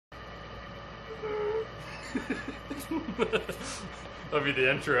That'll be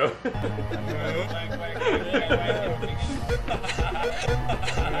the intro.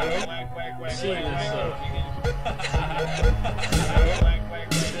 Seeing this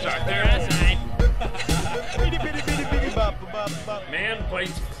Shark there outside. Man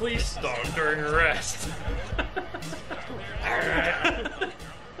bites police dog during arrest.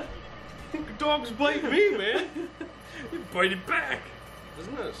 Dogs bite me, man. You bite it back.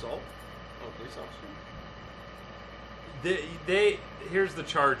 Isn't that assault on a police officer? They here's the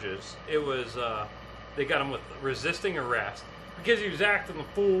charges. It was they got him with resisting arrest because he was acting the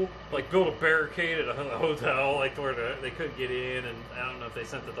fool, like built a barricade at a hotel, like where they couldn't get in, and I don't know if they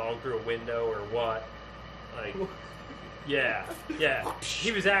sent the dog through a window or what. Like, yeah.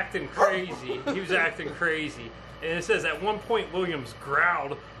 He was acting crazy. And it says at one point Williams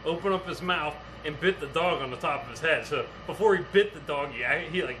growled, opened up his mouth, and bit the dog on the top of his head. So before he bit the dog,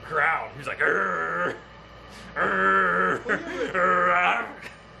 he like growled. He was like, "Arr, arr, arr."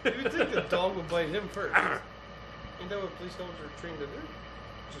 You would think the dog would bite him first. You know what police dogs are trained to do?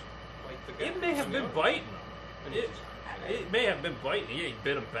 Just bite the guy. It may have been biting him. It may have been biting. Yeah, he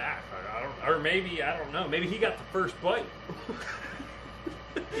bit him back. I don't, or maybe I don't know. Maybe he got the first bite.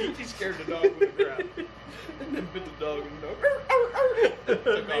 He scared the dog with the ground, and then bit the dog, and the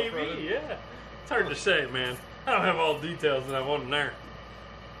dog. Maybe, yeah. It's hard to say, man. I don't have all the details, and I wasn't there.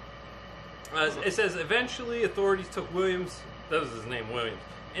 It says eventually authorities took Williams, that was his name, Williams,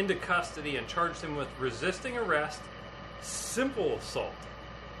 into custody and charged him with resisting arrest, simple assault,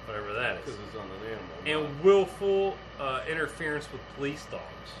 whatever that is, Because it's on an animal. and willful interference with police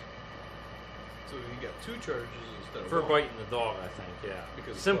dogs. So he got 2 charges instead of For 1. biting the dog, I think, yeah.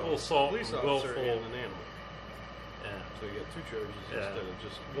 Because simple assault, police and officer willful. and an animal. Yeah. So you got 2 charges Yeah. instead of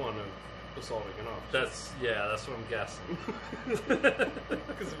just 1 of assaulting an officer. That's what I'm guessing.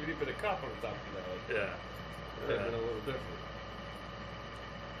 Because if he'd been a cop on top of that, Yeah. it would have been a little different.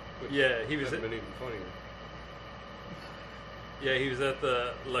 Which Yeah, he was would have been even funnier. Yeah, he was at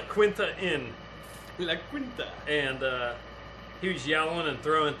the La Quinta Inn, La Quinta. and he was yelling and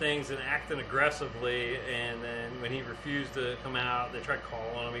throwing things and acting aggressively, and then when he refused to come out, they tried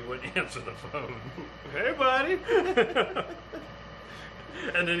calling him, he wouldn't answer the phone. Hey, buddy.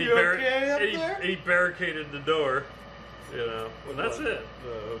 And then You okay up there? he barricaded the door, you know, and that's it.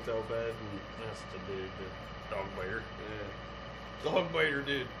 The hotel bed and That's the dude, the dog biter. yeah. Dog biter,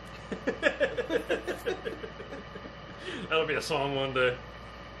 dude. That'll be a song one day.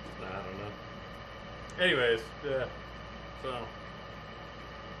 Nah, I don't know. Anyways, yeah. So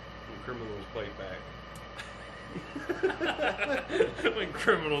And criminals bite back. when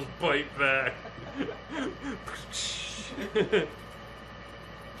criminals bite back.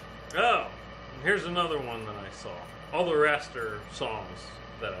 Oh, here's another one that I saw. All the rest are songs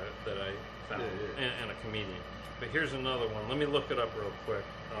that I found Yeah. And a comedian. But here's another one. Let me look it up real quick.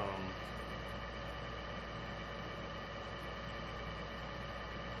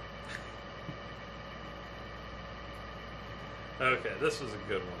 Okay, this is a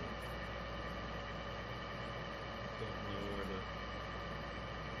good one. Don't know where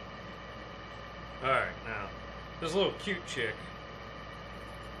to... Alright, now, this little cute chick,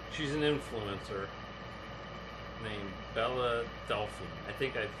 she's an influencer named Belle Delphine. I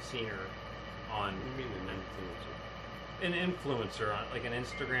think I've seen her on... You mean an influencer? An influencer, like an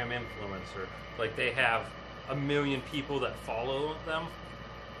Instagram influencer. Like they have 1 million people that follow them.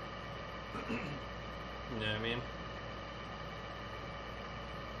 You know what I mean?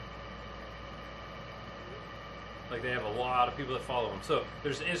 Like they have a lot of people that follow them. So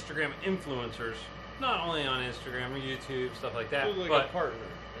there's Instagram influencers, not only on Instagram or YouTube, stuff like that. So like but a partner,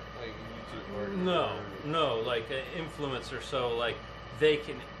 like a YouTube partner. no, like an influencer. So like they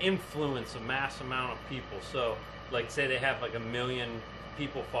can influence a mass amount of people. So like say they have like 1 million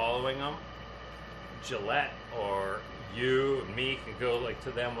people following them. Gillette or you and me can go like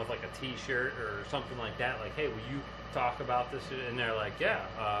to them with like a T-shirt or something like that. Like, hey, will you talk about this? And they're like, yeah,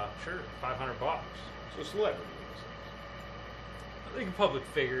 sure, $500. So celebrity. Like a public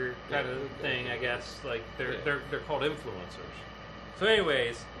figure kind of thing, I guess. Like they're called influencers. So,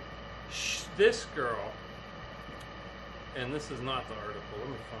 anyways, this girl, and this is not the article. Let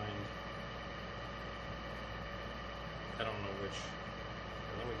me find. I don't know which.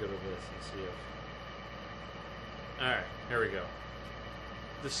 Let me go to this and see if. All right, here we go.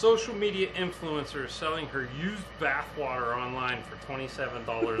 The social media influencer is selling her used bathwater online for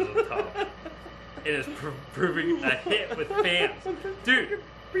 $27 a tub. It is proving a hit with fans. Dude.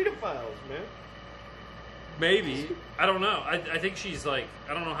 Pedophiles, man. Maybe. I don't know. I think she's like,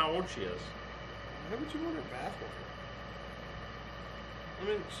 I don't know how old she is. Why would you want her bathwater? I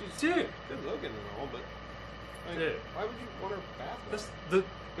mean, she's Dude. good looking and all, but like, Dude. why would you want her bath? That's the.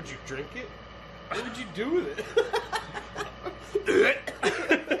 Would you drink it? What would you do with it?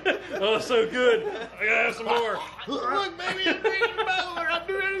 Oh, so good. I gotta have some more. Look, baby, I'm drinking Butler. I'll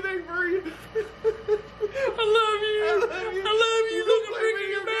do anything for you. I love you. I love you. Look, I'm drinking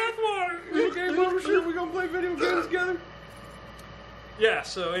your bathwater. Okay, Bubba, sure, we gonna play video games together? Yeah.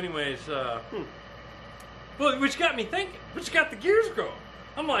 So, anyways, well, which got me thinking. Which got the gears going.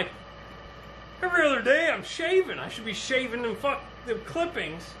 I'm like, every other day I'm shaving. I should be shaving them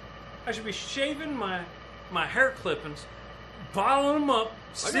clippings. I should be shaving my hair clippings, bottling them up,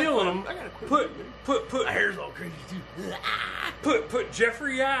 sealing them. I gotta quit. Put My hair's all crazy too. Put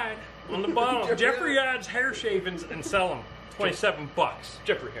Jeffrey Eyed on the bottom. Jeffrey Eyed's hair shavings and sell them. $27.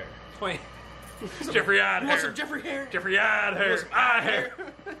 Jeffrey hair. 20. Jeffrey Eyed You hair. want some Jeffrey hair? Jeffrey Eyed You hair. want some Eye hair.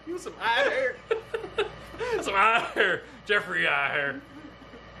 You want some eye hair? Some eye hair. Jeffrey Eye hair.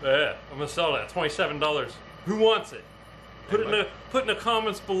 Yeah, I'm gonna sell that. $27. Who wants it? Put in the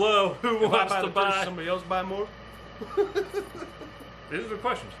comments below who wants to buy. Somebody else buy more? These are the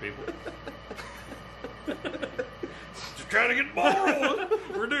questions, people. Just trying to get the ball rolling.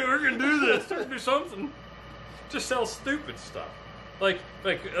 We're gonna do this. We're gonna do something. Just sell stupid stuff. Like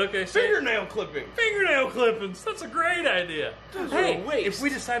okay, say Fingernail clipping. fingernail clippings. That's a great idea. Those Hey, are a waste. if we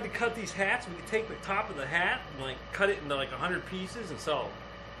decide to cut these hats, we could take the top of the hat and like cut it into like 100 pieces and sell them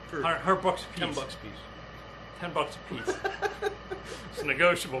For $100 a piece. $10 a piece. $10 a piece. It's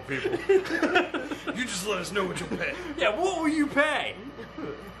negotiable, people. You just let us know what you'll pay. Yeah, what will you pay?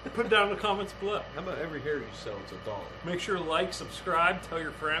 Put it down in the comments below. How about every hair you sell, it's $1. Make sure to like, subscribe, tell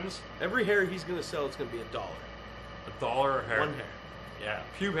your friends. Every hair he's gonna sell, it's gonna be $1. $1 a hair. One hair. Yeah,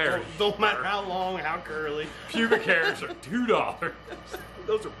 pube hairs. Don't matter how long, how curly. Pubic hairs are $2.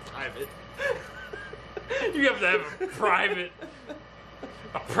 Those are private. You have to have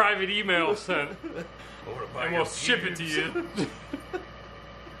a private email sent, and we'll ship it to you.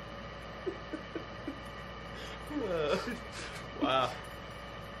 Wow.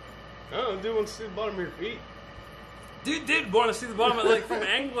 Oh, dude wants to see the bottom of your feet. Dude did want to see the bottom of like from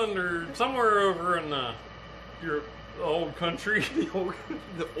England or somewhere over in your old country,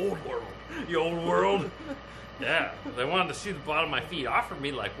 The old world. the old world. Yeah, they wanted to see the bottom of my feet. Offered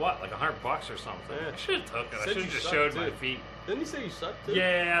me like what, like $100 or something. Yeah. I should have took it. I Said should you have just sucked, showed too. my feet. Didn't he say you sucked too?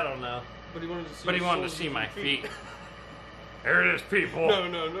 Yeah, I don't know. But he wanted to see. But he the wanted to soles see of my your feet. There it is, people.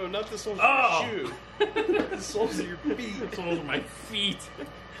 No, not the soles Oh. of your shoe. The soles of your feet. Soles of my feet.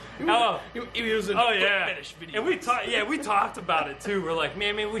 He was in Oh foot yeah, fetish videos. and we talked about it too. We're like,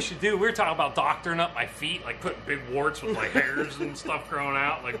 man, maybe we should do. We were talking about doctoring up my feet, like putting big warts with like hairs and stuff growing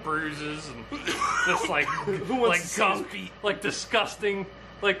out, like bruises and just like wants to see his feet? like disgusting,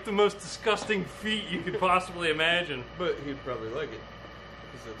 like the most disgusting feet you could possibly imagine. But he'd probably like it.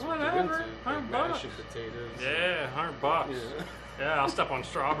 Because that's what Whatever, they're into. Like $100. mashed potatoes. Yeah, $100. Yeah. Yeah, I'll step on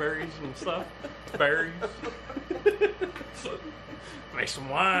strawberries and stuff, berries. Make some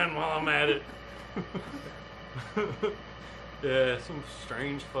wine while I'm at it. Yeah, some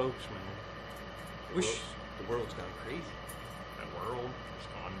strange folks, man. The world's gone crazy. The world is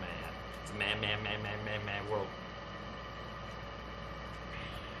gone mad. It's a mad world.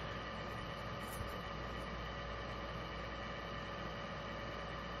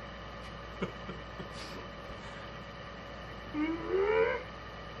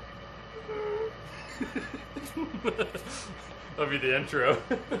 That'll be the intro.